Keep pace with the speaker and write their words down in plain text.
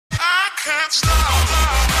Can't stop.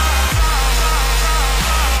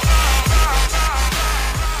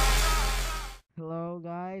 Hello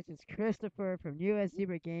guys, it's Christopher from US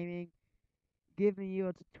Zebra Gaming giving you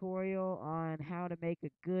a tutorial on how to make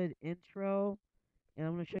a good intro, and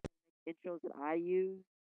I'm going to show you the intros that I use.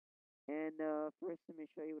 And first let me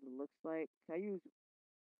show you what it looks like.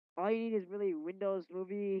 All you need is really Windows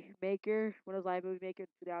Movie Maker, Windows Live Movie Maker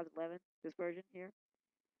 2011, this version here.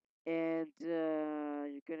 And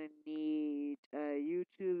you're going to need a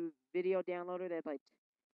YouTube video downloader that's like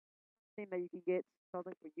thing that you can get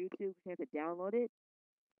something for YouTube. You have to download it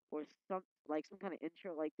or some kind of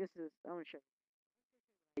intro. Like this is I'm gonna show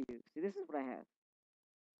you. See, this is what I have.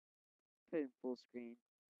 Put it in full screen.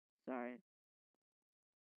 Sorry.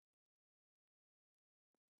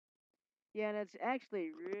 Yeah, and it's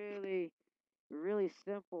actually really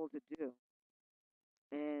simple to do.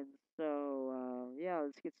 And so yeah,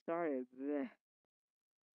 let's get started.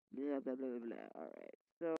 Blah, blah, blah, blah, blah. All right.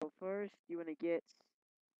 So first, you want to get.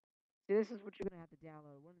 See, this is what you're gonna have to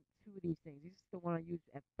download. Two of these things. This is the one I used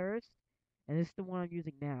at first, and this is the one I'm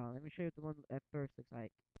using now. Let me show you what the one at first looks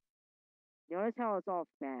like. Notice how it's all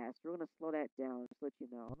fast. We're gonna slow that down, just let you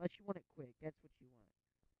know. Unless you want it quick, that's what you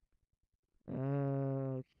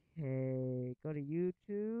want. Okay, go to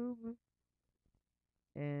YouTube,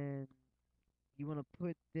 and you wanna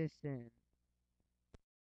put this in.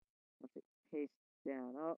 Once it pastes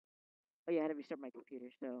down. Oh yeah, I had to restart my computer.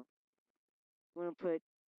 So I'm gonna put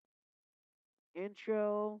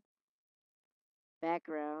intro,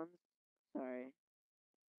 backgrounds. Sorry,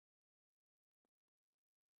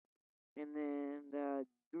 and then the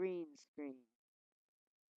green screen,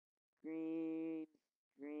 green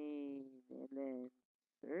screen, and then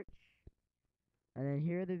search. And then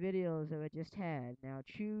here are the videos that I just had. Now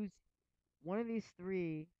choose one of these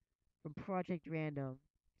three from Project Random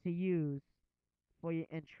to use for your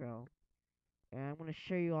intro. And I'm going to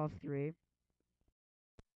show you all three.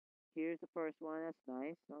 Here's the first one. That's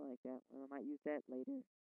nice. I like that one. I might use that later.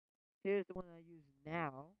 Here's the one I use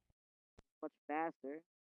now. Much faster.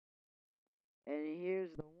 And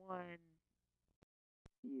here's the one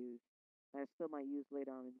to use. I still might use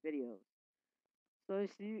later on in videos. So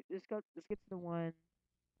let's get to the one.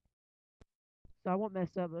 So I won't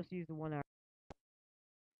mess up. Let's use the one.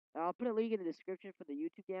 I'll put a link in the description for the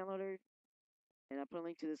YouTube downloader. And I'll put a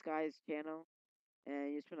link to this guy's channel.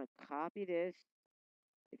 And you're just going to copy this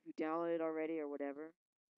if you download it already or whatever.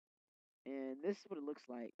 And this is what it looks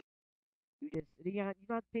like. You don't have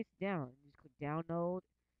to paste it down. You just click download,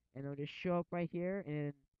 and it'll just show up right here. And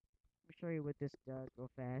let me show you what this does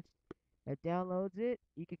real fast. It downloads it.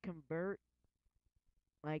 You can convert.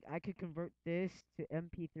 Like I could convert this to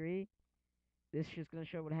MP3. This is just gonna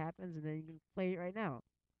show what happens, and then you can play it right now.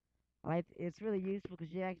 It's really useful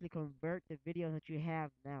because you actually convert the video that you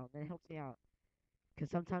have now. That helps me out. Because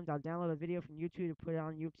sometimes I'll download a video from YouTube to put it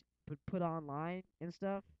on YouTube, put online and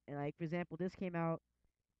stuff. And like for example, this came out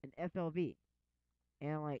in FLV,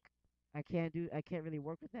 and like I can't really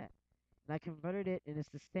work with that. And I converted it, and it's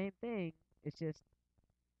the same thing. It's just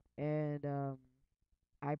and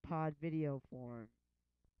iPod video form,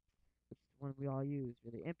 which is the one we all use,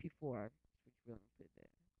 really. MP4, which we're gonna put there.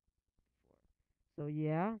 So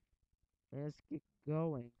yeah, let's get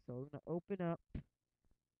going. So we're gonna open up.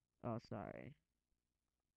 Oh, sorry.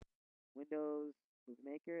 Windows Movie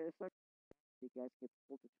Maker. Let's start. So you guys get the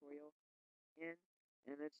full tutorial in,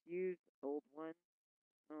 and let's use the old one.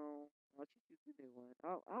 No, let's just use the new one.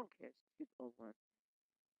 Oh, I don't care. Just use the old one.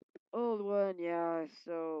 Old one, yeah.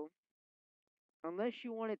 So unless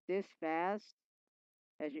you want it this fast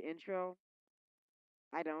as your intro,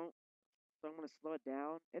 I don't. So I'm gonna slow it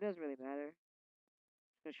down. It doesn't really matter.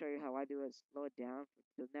 I'm gonna show you how I do it. Slow it down.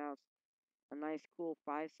 So now it's a nice cool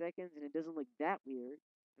 5 seconds, and it doesn't look that weird.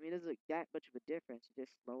 I mean, it doesn't look that much of a difference. It's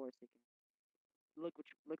just slower, so you can look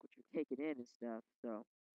what you're taking in and stuff. So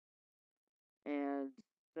and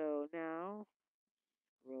so now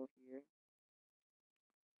scroll here.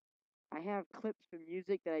 I have clips for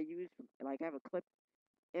music that I use from like I have a clip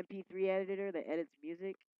MP3 editor that edits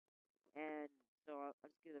music, and so I'll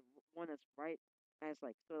just get one that's right as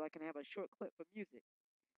like so I can have a short clip for music,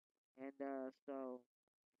 and so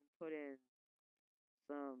I can put in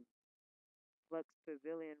some Flux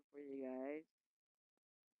Pavilion for you guys,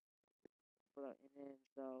 and then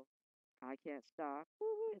so I can't stop.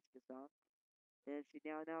 Woo, it's good song. And see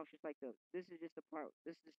now it's just like this is just the part.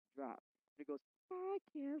 This is just the drop. And it goes I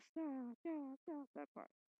can't stop, stop, stop that part.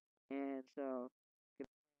 And so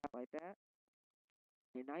like that.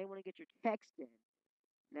 And now you want to get your text in.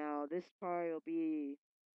 Now this part will be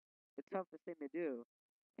the toughest thing to do,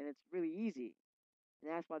 and it's really easy. And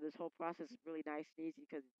that's why this whole process is really nice and easy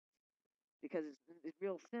because because it's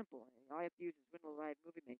real simple. And all you have to use is Windows Live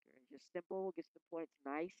Movie Maker. It's just simple, gets to the point. It's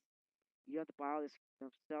nice. You don't have to buy all this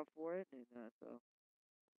stuff for it, and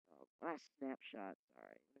not snapshots. All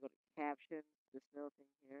right, I'm gonna go to captions. This little thing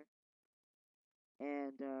here,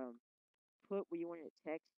 and put where you want your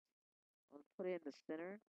text. I'm gonna put it in the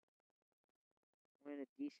center, or in a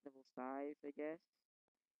decentable size, I guess.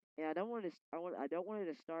 And I don't want to. I don't want it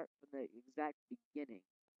to start from the exact beginning.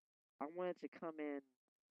 I want it to come in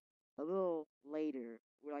a little later,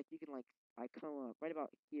 where like you can like come up right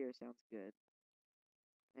about here. Sounds good,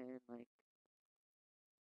 and like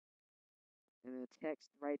and the text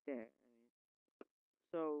right there.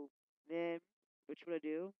 So then, what you want to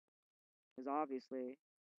do is obviously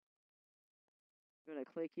you're gonna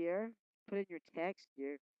click here, put in your text,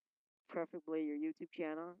 preferably your YouTube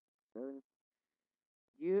channel. So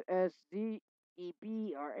USZEBRAGAMING,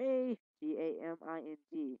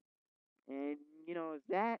 and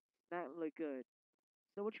that not look good.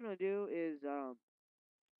 So what you're gonna do is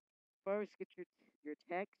first get your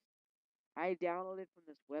text. I downloaded from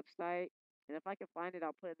this website, and if I can find it,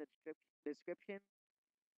 I'll put it in the description.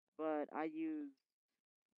 But I use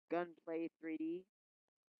Gunplay 3D.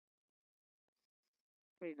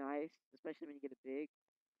 Pretty nice, especially when you get it big.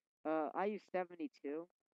 I use 72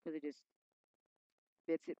 because it just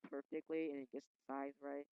fits it perfectly and it gets the size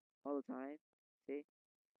right all the time. See?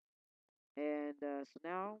 And so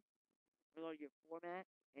now we're going to your format,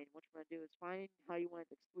 and what you're going to do is find how you want it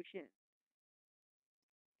to switch in.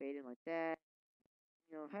 Fade in like that.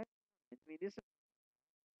 How, I mean, this is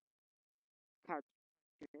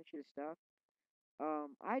cartoonish stuff.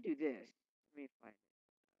 I do this. Let me find it.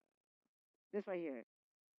 This right here.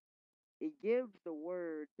 It gives the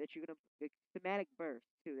word that you're gonna the thematic burst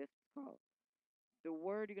too. That's what it's called. The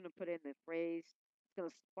word you're gonna put in the phrase. It's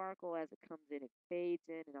gonna sparkle as it comes in. It fades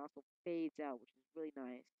in and also fades out, which is really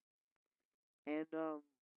nice. And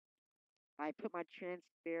I put my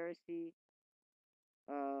transparency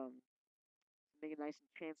to make it nice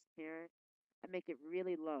and transparent. I make it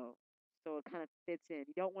really low, so it kind of fits in.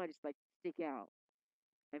 You don't want to just like stick out.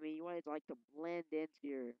 I mean, you want it to like to blend into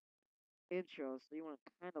your intro, so you want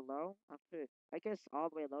it kind of low. I'll put it, I guess, all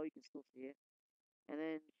the way low. You can still see it. And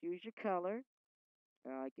then choose your color.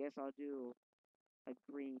 I guess I'll do a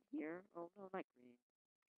green here. Oh no, not green.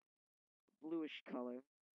 Bluish color.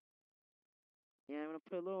 And I'm gonna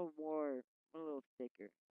put a little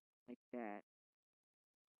thicker, like that.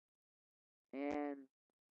 And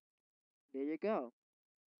there you go.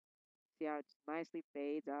 See how it just nicely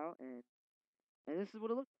fades out, and this is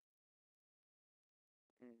what it looks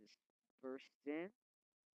like. And it just bursts in. And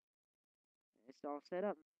it's all set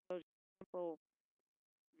up. So simple,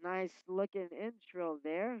 nice looking intro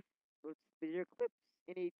there with your clips.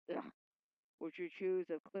 Any would you choose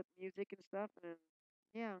of clip music and stuff, and then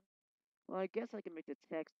yeah. Well, I guess I can make the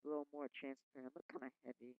text a little more transparent. Look kind of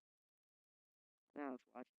heavy. Now let's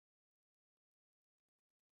watch.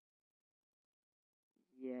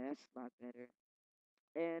 Yeah, that's a lot better.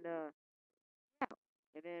 And yeah.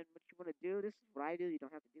 And then what you want to do? This is what I do. You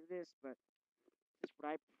don't have to do this, but this is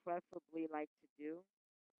what I preferably like to do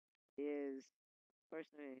is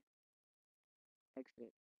first let me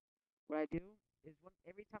exit. What I do is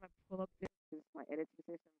every time I pull up this is my editing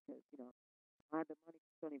system because I have the money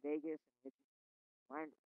for Sony Vegas and it's why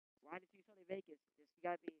did you Sony Vegas? Just you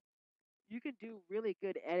gotta be you can do really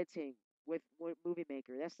good editing with Movie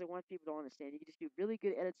Maker. That's the one people don't understand. You can just do really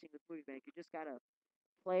good editing with Movie Maker. You just gotta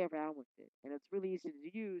play around with it, and it's really easy to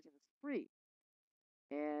use, and it's free.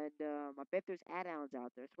 And I bet there's add-ons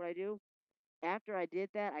out there. So what I do after I did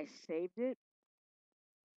that, I saved it,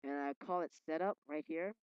 and I call it setup right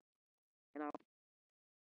here, and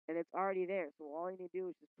it's already there. So all you need to do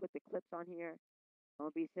is just put the clips on here.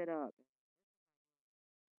 I'll be set up,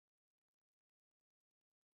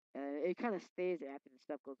 and it kind of stays there after the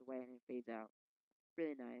stuff goes away and it fades out.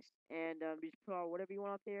 Really nice. And you just put on whatever you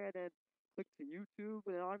want out there, and then click to YouTube,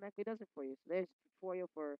 and it automatically does it for you. So there's a tutorial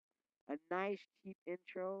for a nice cheap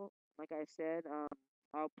intro. Like I said,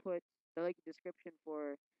 I'll put the link in the description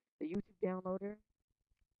for the YouTube downloader,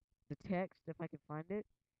 the text if I can find it,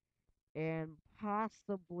 and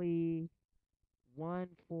possibly one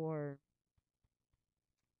for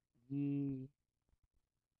the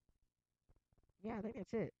yeah, I think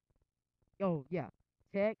that's it. Oh yeah,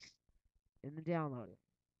 text and the downloader.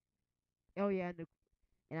 Oh yeah,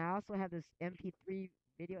 and I also have this MP3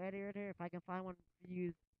 video editor. If I can find one for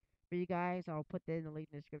you guys, I'll put that in the link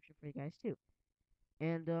in the description for you guys too.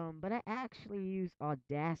 And but I actually use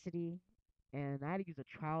Audacity, and I had to use a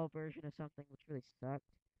trial version of something which really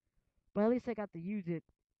sucked. But at least I got to use it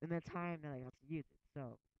in the time that I got to use it.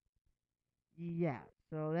 So yeah.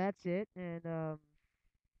 So that's it, and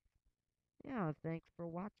yeah, thanks for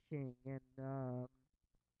watching, and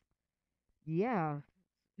yeah,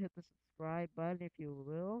 hit the subscribe button if you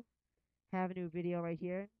will. Have a new video right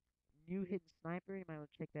here, new hidden sniper. You might want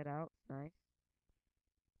to check that out. It's nice.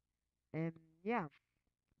 And yeah,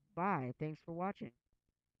 bye. Thanks for watching.